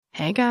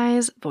Hey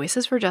guys,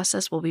 Voices for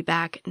Justice will be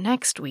back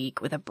next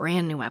week with a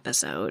brand new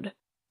episode.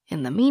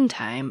 In the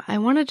meantime, I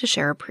wanted to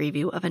share a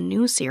preview of a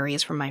new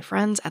series from my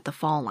friends at the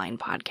Fall Line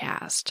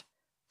podcast.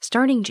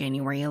 Starting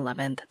January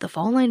 11th, the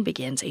Fall Line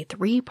begins a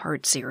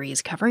 3-part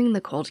series covering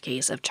the cold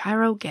case of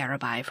Chairo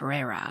Garibay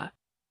Ferreyra.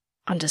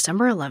 On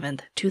December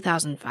 11th,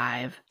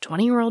 2005,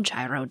 20-year-old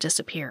Chairo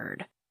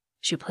disappeared.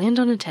 She planned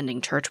on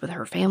attending church with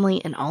her family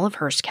in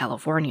Olivehurst,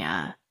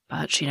 California,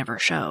 but she never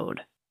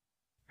showed.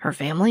 Her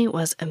family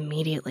was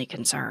immediately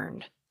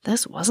concerned.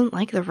 This wasn't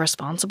like the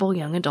responsible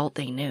young adult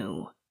they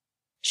knew.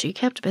 She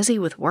kept busy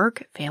with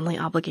work, family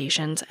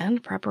obligations,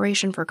 and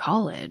preparation for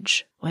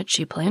college, which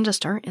she planned to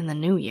start in the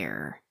new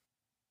year.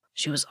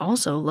 She was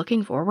also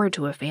looking forward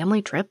to a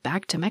family trip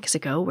back to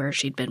Mexico where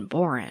she'd been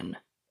born.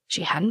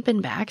 She hadn't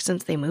been back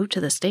since they moved to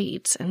the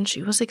States, and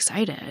she was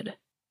excited.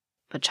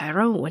 But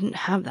Chairo wouldn't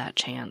have that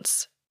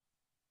chance.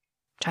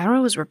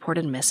 Chairo was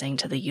reported missing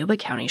to the Yuba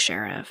County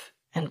Sheriff,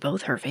 and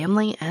both her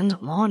family and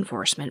law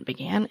enforcement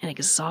began an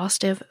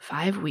exhaustive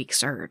 5-week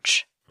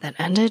search that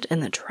ended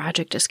in the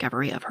tragic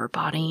discovery of her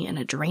body in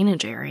a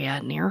drainage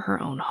area near her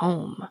own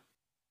home.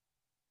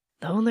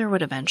 Though there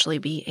would eventually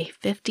be a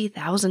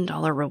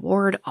 $50,000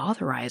 reward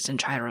authorized in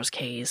Chairo's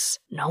case,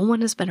 no one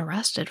has been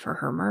arrested for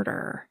her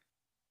murder.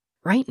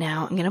 Right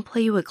now, I'm going to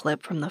play you a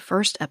clip from the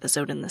first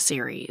episode in the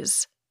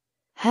series.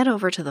 Head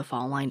over to the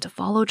Fall Line to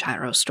follow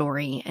Chairo's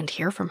story and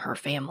hear from her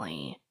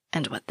family,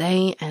 and what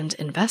they and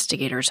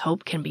investigators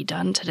hope can be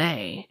done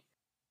today.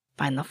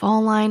 Find the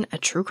Fall Line, a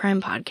true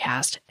crime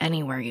podcast,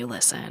 anywhere you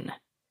listen.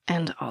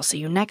 And I'll see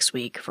you next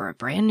week for a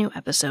brand new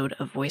episode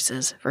of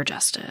Voices for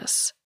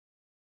Justice.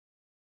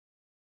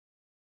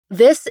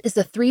 This is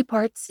a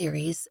 3-part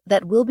series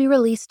that will be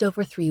released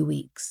over 3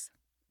 weeks.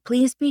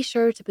 Please be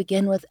sure to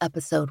begin with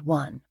episode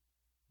 1.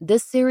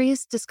 This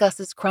series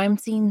discusses crime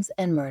scenes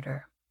and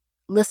murder.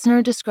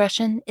 Listener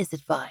discretion is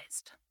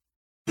advised.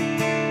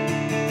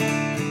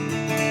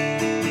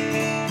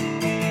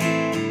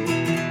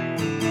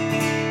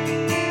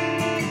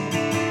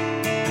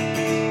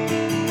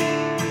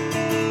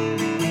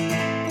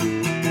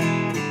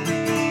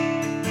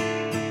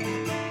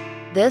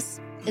 This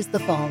is the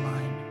Fall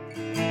Line.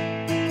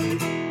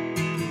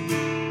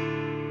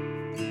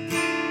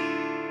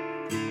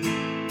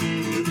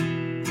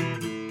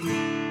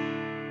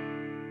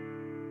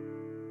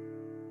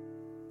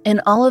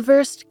 In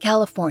Olivehurst,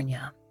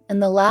 California, in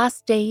the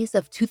last days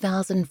of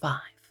 2005,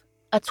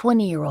 a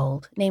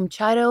 20-year-old named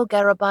Chairo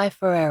Garibay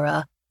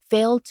Ferreyra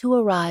failed to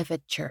arrive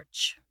at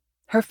church.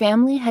 Her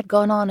family had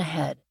gone on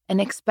ahead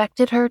and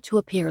expected her to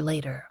appear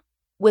later.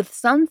 With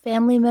some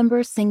family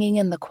members singing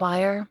in the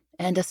choir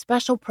and a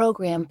special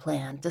program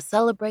planned to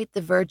celebrate the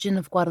Virgin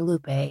of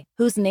Guadalupe,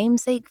 whose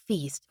namesake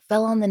feast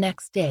fell on the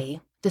next day,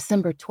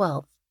 December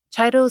 12th,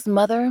 Chairo's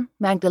mother,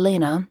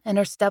 Magdalena, and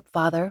her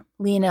stepfather,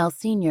 Lionel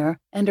Sr.,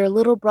 and her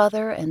little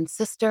brother and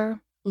sister,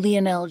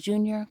 Lionel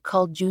Jr.,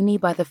 called Junie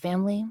by the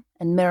family,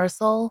 and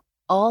Marisol,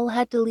 all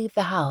had to leave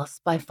the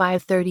house by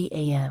 5:30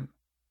 a.m.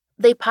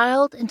 They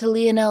piled into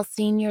Lionel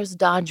Sr.'s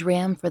Dodge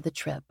Ram for the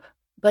trip,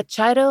 but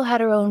Chairo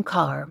had her own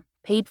car,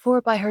 paid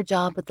for by her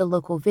job at the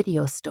local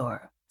video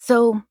store,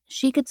 so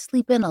she could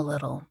sleep in a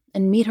little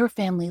and meet her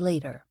family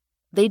later.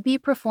 They'd be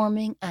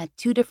performing at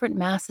 2 different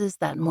masses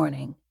that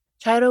morning.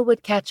 Chairo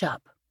would catch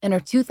up in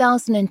her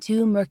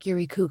 2002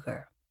 Mercury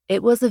Cougar.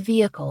 It was a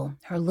vehicle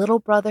her little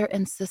brother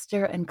and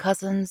sister and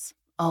cousins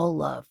all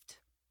loved.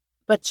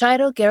 But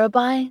Chairo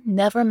Garibay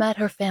never met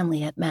her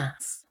family at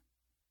Mass.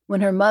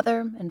 When her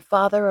mother and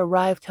father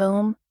arrived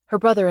home, her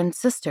brother and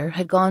sister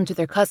had gone to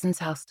their cousin's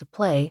house to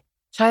play.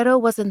 Chairo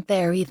wasn't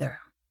there either.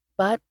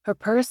 But her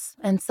purse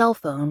and cell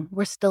phone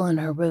were still in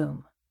her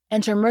room,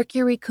 and her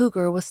Mercury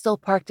Cougar was still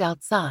parked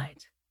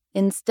outside.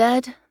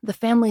 Instead, the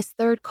family's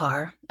third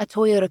car, a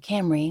Toyota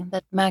Camry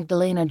that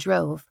Magdalena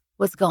drove,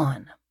 was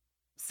gone.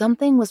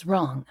 Something was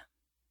wrong.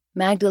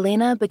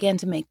 Magdalena began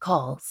to make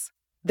calls.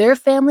 Their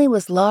family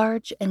was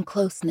large and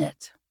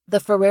close-knit. The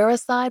Ferreyra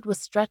side was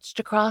stretched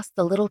across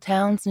the little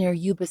towns near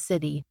Yuba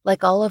City,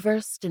 like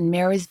Olivehurst and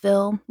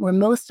Marysville, where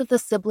most of the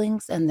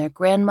siblings and their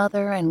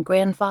grandmother and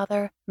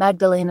grandfather,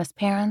 Magdalena's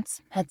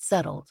parents, had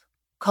settled.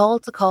 Call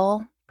to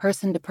call,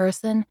 person to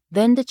person,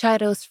 then to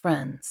Chairo's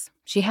friends.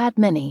 She had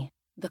many.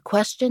 The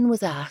question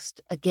was asked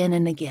again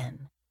and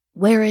again.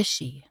 Where is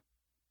she?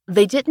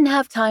 They didn't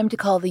have time to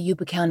call the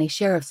Yuba County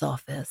Sheriff's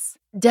Office.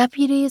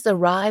 Deputies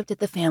arrived at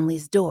the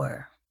family's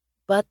door,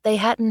 but they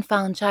hadn't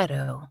found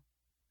Chairo.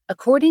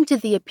 According to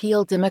the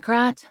Appeal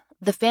Democrat,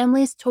 the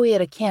family's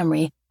Toyota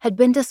Camry had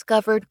been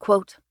discovered,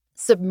 quote,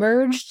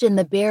 submerged in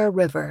the Bear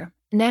River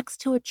next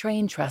to a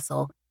train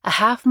trestle a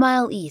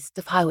half-mile east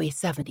of Highway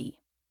 70.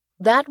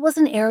 That was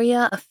an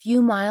area a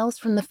few miles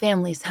from the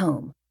family's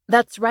home.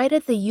 That's right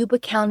at the Yuba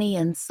County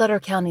and Sutter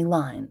County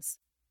lines.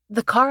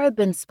 The car had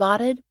been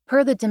spotted,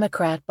 per the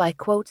Democrat, by,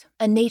 quote,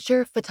 a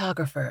nature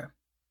photographer.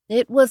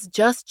 It was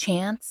just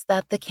chance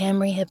that the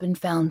Camry had been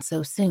found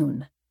so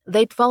soon.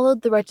 They'd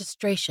followed the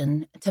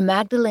registration to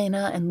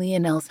Magdalena and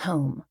Lionel's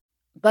home.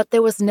 But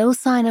there was no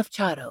sign of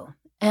Chairo,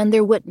 and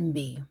there wouldn't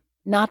be,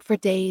 not for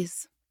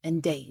days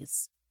and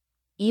days.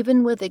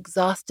 even with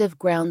exhaustive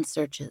ground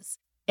searches,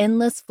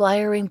 endless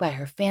flyering by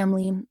her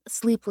family,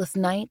 sleepless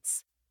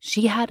nights,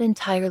 she had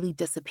entirely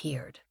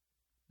disappeared.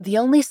 The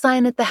only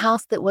sign at the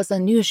house that was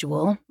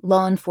unusual,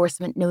 law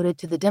enforcement noted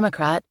to the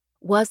Democrat,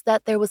 was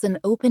that there was an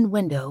open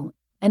window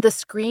and the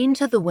screen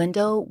to the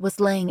window was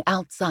laying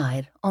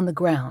outside on the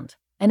ground,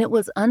 and it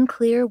was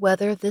unclear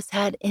whether this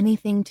had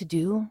anything to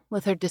do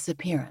with her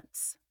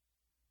disappearance.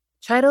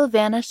 Chairo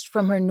vanished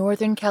from her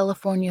Northern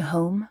California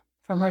home,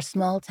 from her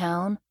small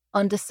town,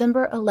 on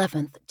December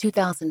 11,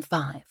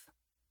 2005.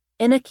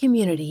 In a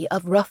community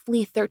of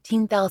roughly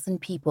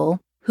 13,000 people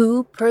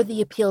who, per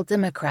the Appeal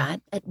Democrat,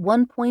 at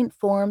one point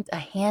formed a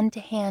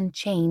hand-to-hand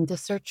chain to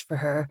search for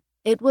her,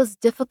 it was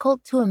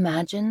difficult to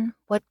imagine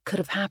what could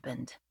have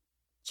happened.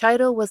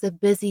 Chairo was a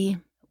busy,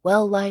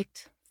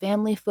 well-liked,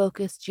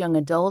 family-focused young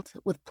adult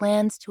with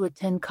plans to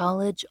attend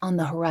college on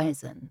the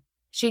horizon.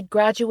 She'd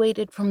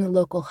graduated from the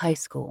local high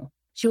school.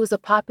 She was a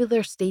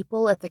popular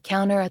staple at the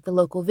counter at the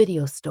local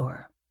video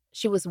store.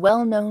 She was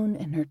well known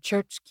in her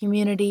church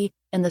community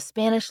and the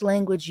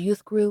Spanish-language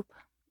youth group.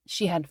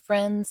 She had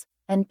friends,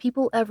 and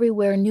people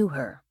everywhere knew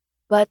her.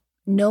 But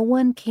no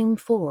one came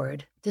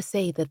forward to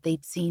say that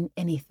they'd seen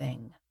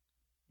anything.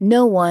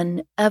 No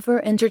one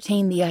ever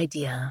entertained the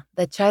idea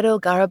that Chairo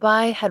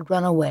Garibay had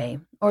run away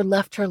or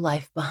left her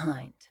life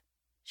behind.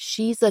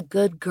 She's a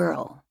good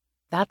girl.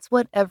 That's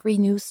what every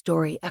news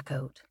story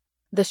echoed.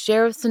 The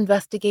sheriff's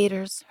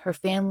investigators, her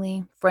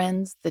family,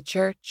 friends, the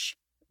church,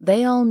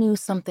 they all knew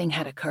something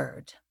had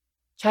occurred.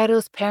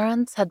 Chairo's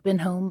parents had been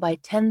home by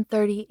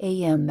 10:30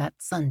 a.m. that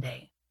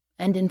Sunday,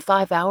 and in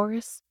 5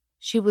 hours,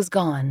 she was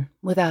gone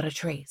without a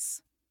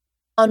trace.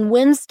 On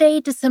Wednesday,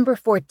 December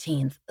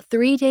 14th,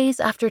 3 days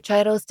after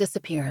Chairo's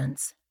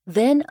disappearance,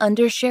 then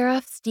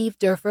Undersheriff Steve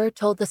Durfer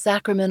told the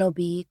Sacramento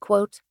Bee,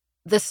 quote,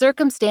 "The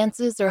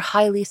circumstances are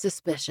highly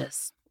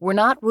suspicious.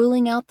 We're not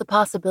ruling out the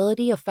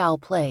possibility of foul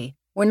play.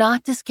 We're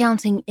not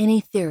discounting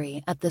any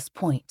theory at this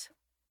point."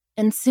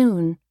 And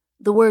soon,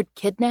 the word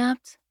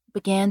kidnapped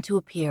began to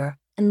appear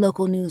in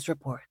local news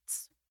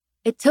reports.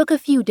 It took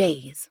a few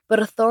days, but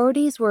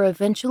authorities were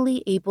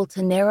eventually able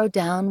to narrow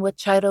down what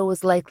Chairo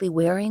was likely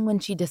wearing when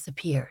she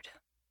disappeared.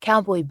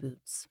 Cowboy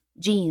boots,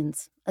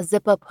 jeans, a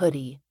zip-up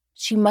hoodie.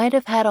 She might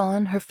have had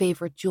on her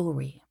favorite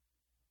jewelry.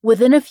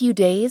 Within a few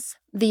days,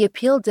 the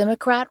Appeal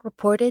Democrat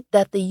reported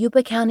that the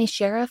Yuba County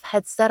Sheriff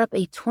had set up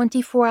a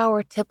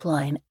 24-hour tip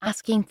line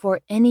asking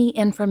for any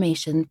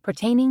information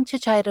pertaining to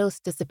Chairo's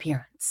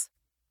disappearance.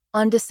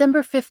 On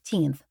December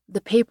 15th,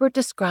 the paper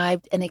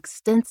described an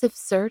extensive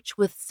search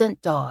with scent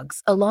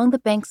dogs along the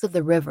banks of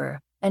the river,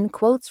 and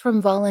quotes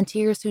from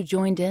volunteers who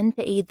joined in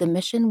to aid the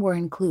mission were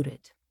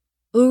included.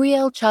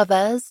 Uriel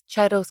Chavez,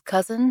 Chairo's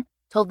cousin,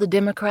 told the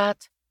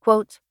Democrat,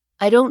 quote,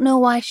 "I don't know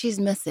why she's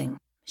missing.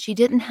 She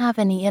didn't have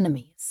any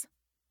enemies."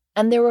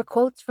 And there were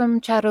quotes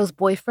from Chairo's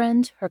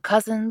boyfriend, her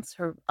cousins,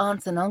 her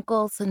aunts and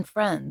uncles, and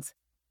friends.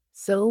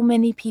 So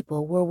many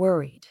people were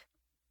worried.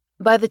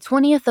 By the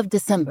 20th of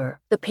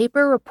December, the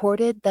paper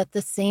reported that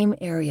the same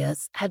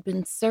areas had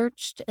been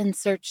searched and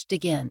searched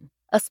again,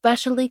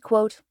 especially,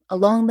 quote,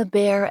 "along the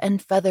Bear and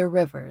Feather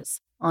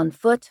rivers, on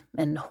foot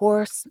and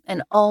horse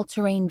and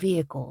all-terrain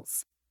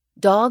vehicles."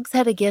 Dogs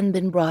had again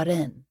been brought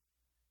in.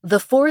 The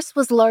force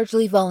was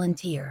largely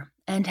volunteer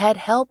and had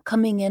help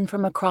coming in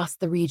from across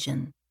the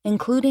region,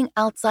 including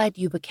outside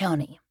Yuba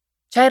County.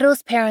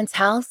 Chairo's parents'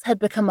 house had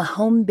become a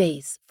home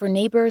base for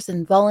neighbors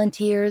and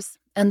volunteers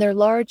and their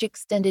large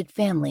extended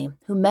family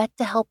who met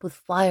to help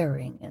with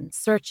flyering and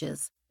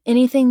searches,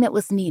 anything that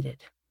was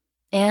needed.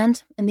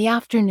 And in the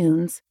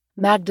afternoons,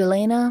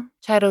 Magdalena,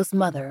 Chairo's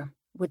mother,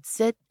 would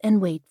sit and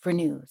wait for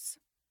news.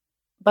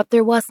 But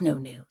there was no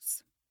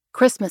news.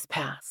 Christmas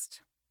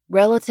passed.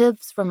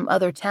 Relatives from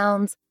other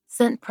towns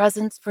sent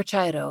presents for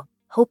Chairo,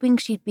 hoping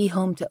she'd be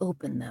home to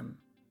open them.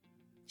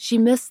 She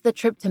missed the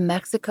trip to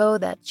Mexico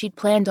that she'd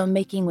planned on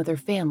making with her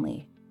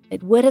family.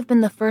 It would have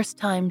been the first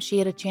time she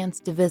had a chance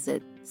to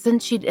visit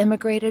since she'd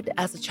immigrated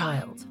as a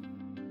child.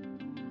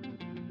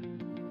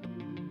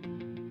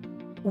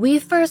 We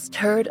first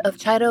heard of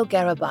Chairo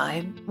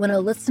Garibay when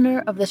a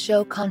listener of the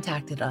show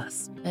contacted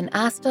us and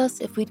asked us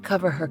if we'd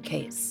cover her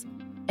case.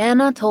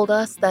 Anna told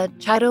us that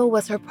Chairo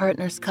was her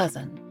partner's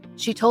cousin.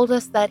 She told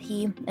us that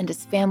he and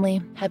his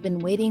family had been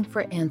waiting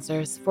for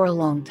answers for a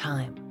long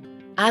time.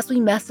 As we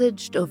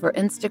messaged over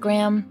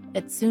Instagram,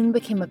 it soon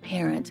became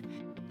apparent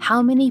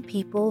how many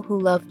people who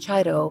loved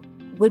Chairo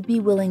would be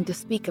willing to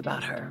speak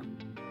about her.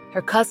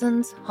 Her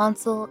cousins,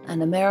 Hansel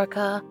and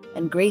America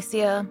and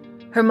Gracia,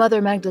 her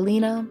mother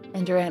Magdalena,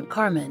 and her Aunt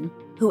Carmen,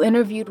 who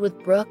interviewed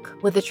with Brooke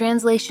with the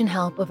translation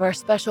help of our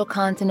special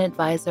content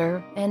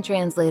advisor and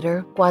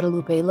translator,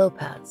 Guadalupe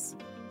Lopez.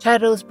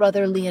 Chairo's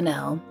brother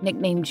Lionel,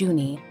 nicknamed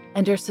Junie,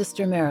 and her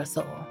sister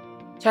Marisol.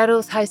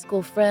 Chairo's high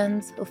school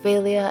friends,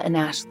 Ophelia and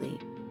Ashley.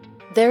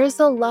 There is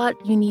a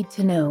lot you need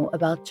to know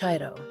about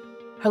Chairo.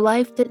 Her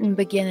life didn't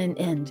begin and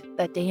end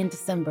that day in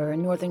December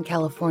in Northern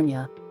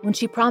California when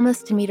she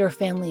promised to meet her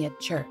family at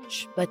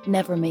church, but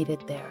never made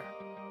it there.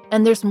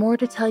 And there's more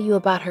to tell you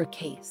about her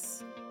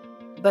case.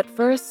 But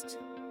first,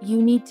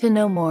 you need to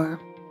know more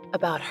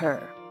about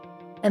her.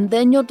 And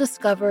then you'll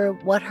discover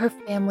what her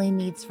family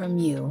needs from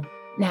you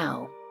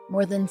now,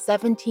 more than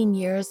 17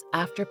 years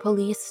after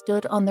police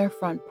stood on their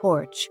front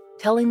porch,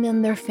 telling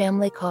them their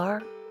family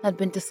car had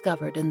been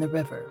discovered in the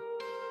river.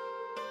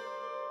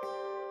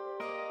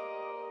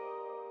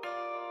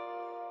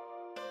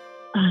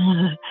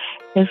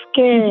 Es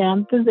que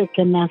antes de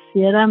que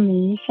naciera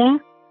mi hija,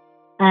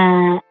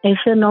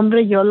 ese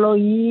nombre yo lo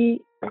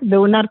oí de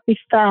una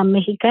artista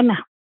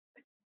mexicana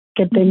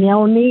que tenía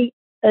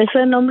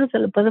ese nombre se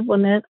le puede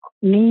poner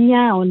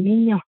niña o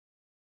niño.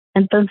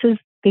 Entonces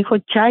dijo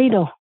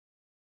Chairo.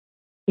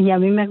 Y a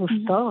mí me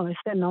gustó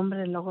ese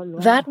nombre luego.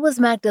 That was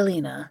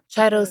Magdalena,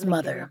 Chairo's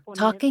mother,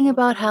 talking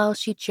about how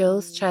she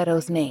chose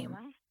Chairo's name.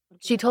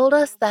 She told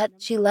us that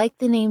she liked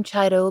the name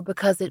Chairo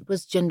because it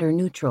was gender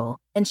neutral,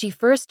 and she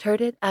first heard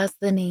it as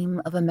the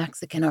name of a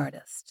Mexican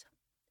artist.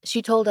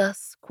 She told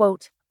us,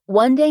 quote,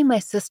 "One day my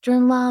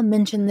sister-in-law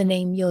mentioned the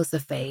name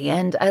Yosefe,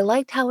 and I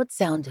liked how it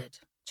sounded,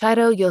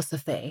 Chairo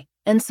Yosefe,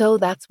 and so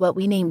that's what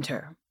we named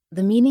her.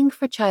 The meaning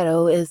for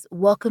Chairo is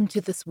welcome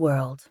to this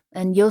world,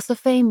 and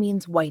Yosefe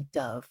means white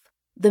dove.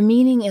 The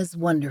meaning is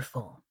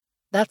wonderful.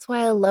 That's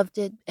why I loved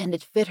it, and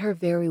it fit her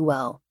very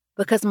well,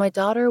 because my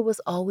daughter was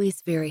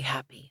always very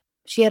happy.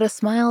 She had a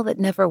smile that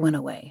never went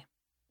away.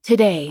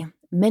 Today,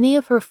 many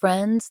of her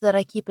friends that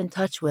I keep in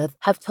touch with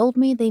have told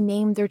me they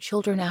named their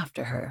children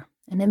after her,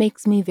 and it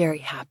makes me very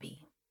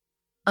happy."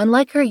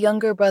 Unlike her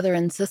younger brother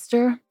and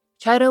sister,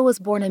 Chairo was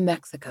born in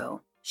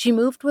Mexico. She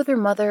moved with her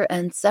mother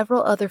and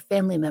several other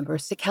family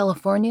members to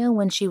California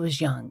when she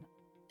was young.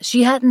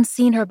 She hadn't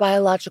seen her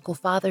biological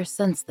father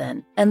since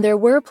then, and there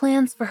were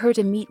plans for her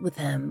to meet with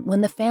him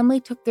when the family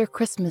took their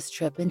Christmas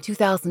trip in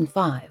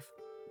 2005.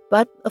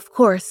 But, of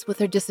course, with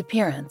her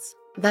disappearance,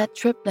 that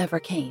trip never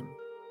came.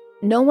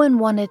 No one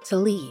wanted to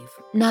leave,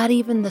 not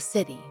even the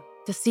city,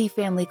 to see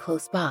family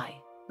close by.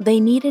 They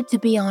needed to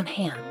be on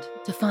hand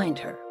to find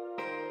her.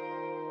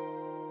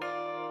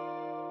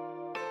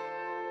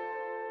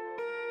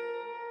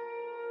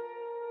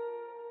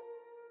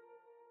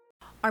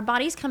 Our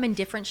bodies come in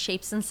different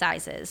shapes and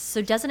sizes,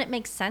 so doesn't it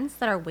make sense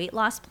that our weight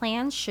loss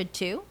plans should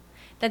too?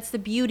 That's the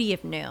beauty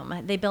of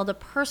Noom. They build a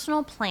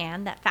personal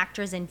plan that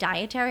factors in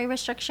dietary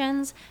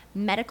restrictions,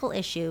 medical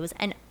issues,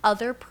 and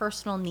other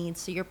personal needs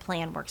so your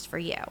plan works for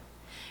you.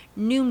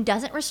 Noom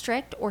doesn't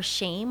restrict or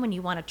shame when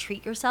you want to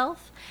treat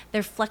yourself.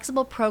 Their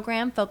flexible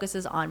program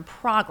focuses on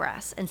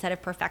progress instead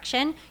of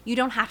perfection. You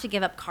don't have to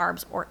give up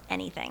carbs or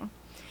anything.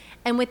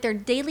 And with their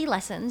daily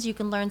lessons, you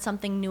can learn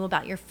something new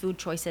about your food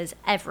choices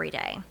every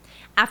day.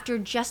 After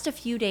just a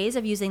few days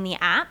of using the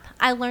app,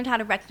 I learned how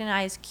to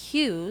recognize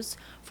cues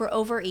for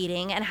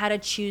overeating and how to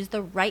choose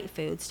the right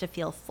foods to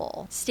feel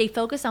full. Stay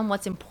focused on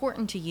what's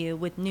important to you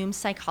with Noom's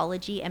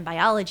psychology and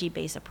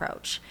biology-based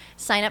approach.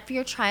 Sign up for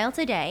your trial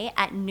today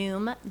at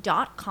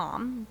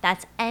Noom.com.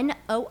 That's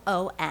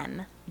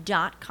Noom.com.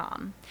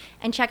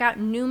 And check out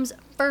Noom's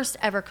first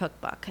ever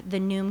cookbook, The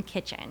Noom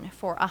Kitchen,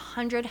 for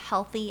 100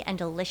 healthy and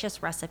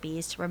delicious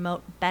recipes to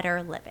promote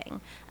better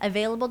living.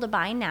 Available to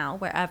buy now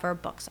wherever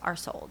books are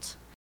sold.